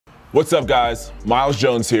What's up, guys? Myles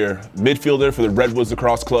Jones here, midfielder for the Redwoods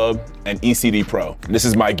Lacrosse Club and ECD Pro. And this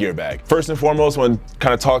is my gear bag. First and foremost, I want to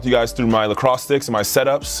kind of talk to you guys through my lacrosse sticks and my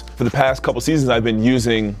setups. For the past couple seasons, I've been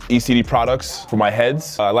using ECD products for my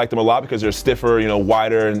heads. I like them a lot because they're stiffer,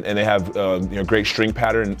 wider, and they have great string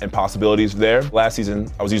pattern and possibilities there. Last season,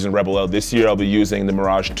 I was using Rebel L. This year, I'll be using the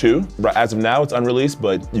Mirage 2. As of now, it's unreleased,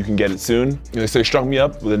 but you can get it soon. So they strung me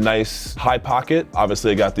up with a nice high pocket.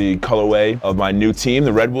 Obviously, I got the colorway of my new team,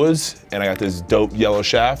 the Redwoods, and I got this dope yellow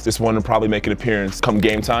shaft. This one will probably make an appearance come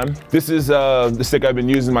game time. This is the stick I've been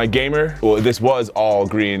using, my gamer. Well, this was all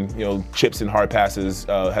green. Chips and hard passes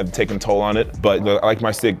have taken a toll on it, but I like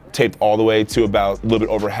my stick taped all the way to about a little bit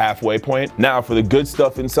over halfway point. Now for the good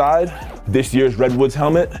stuff inside, this year's Redwoods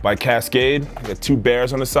helmet by Cascade. I got two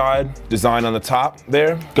bears on the side, design on the top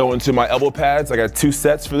there. Going to my elbow pads, I got two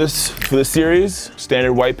sets for this series.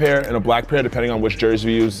 Standard white pair and a black pair, depending on which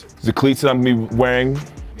jersey you use. The cleats that I'm gonna be wearing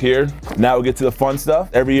here. Now we'll get to the fun stuff.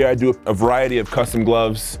 Every year I do a variety of custom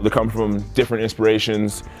gloves that come from different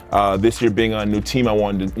inspirations. This year, being on a new team, I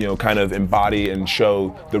wanted to kind of embody and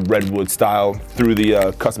show the Redwood style through the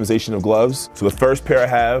customization of gloves. So the first pair I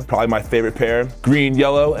have, probably my favorite pair, green,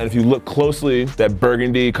 yellow, and if you look closely, that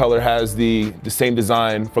burgundy color has the same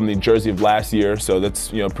design from the jersey of last year. So that's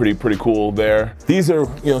pretty cool there. These are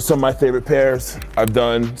some of my favorite pairs I've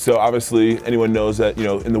done. So obviously anyone knows that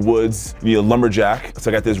in the woods you need a lumberjack. So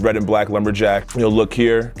I got this red and black lumberjack look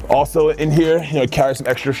here. Also in here, carry some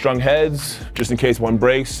extra strung heads just in case one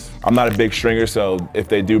breaks. I'm not a big stringer, so if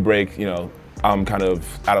they do break, I'm kind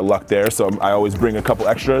of out of luck there, so I always bring a couple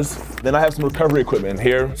extras. Then I have some recovery equipment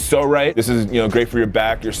here. So right, this is great for your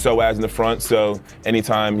back, your psoas in the front, so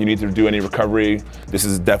anytime you need to do any recovery, this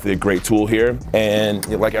is definitely a great tool here. And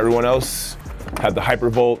like everyone else, have the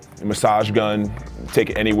Hypervolt massage gun. Take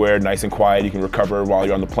it anywhere, nice and quiet. You can recover while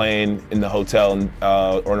you're on the plane, in the hotel,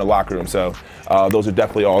 or in the locker room. So those are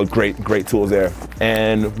definitely all great tools there.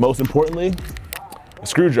 And most importantly, a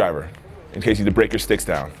screwdriver in case you need to break your sticks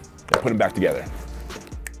down and put them back together.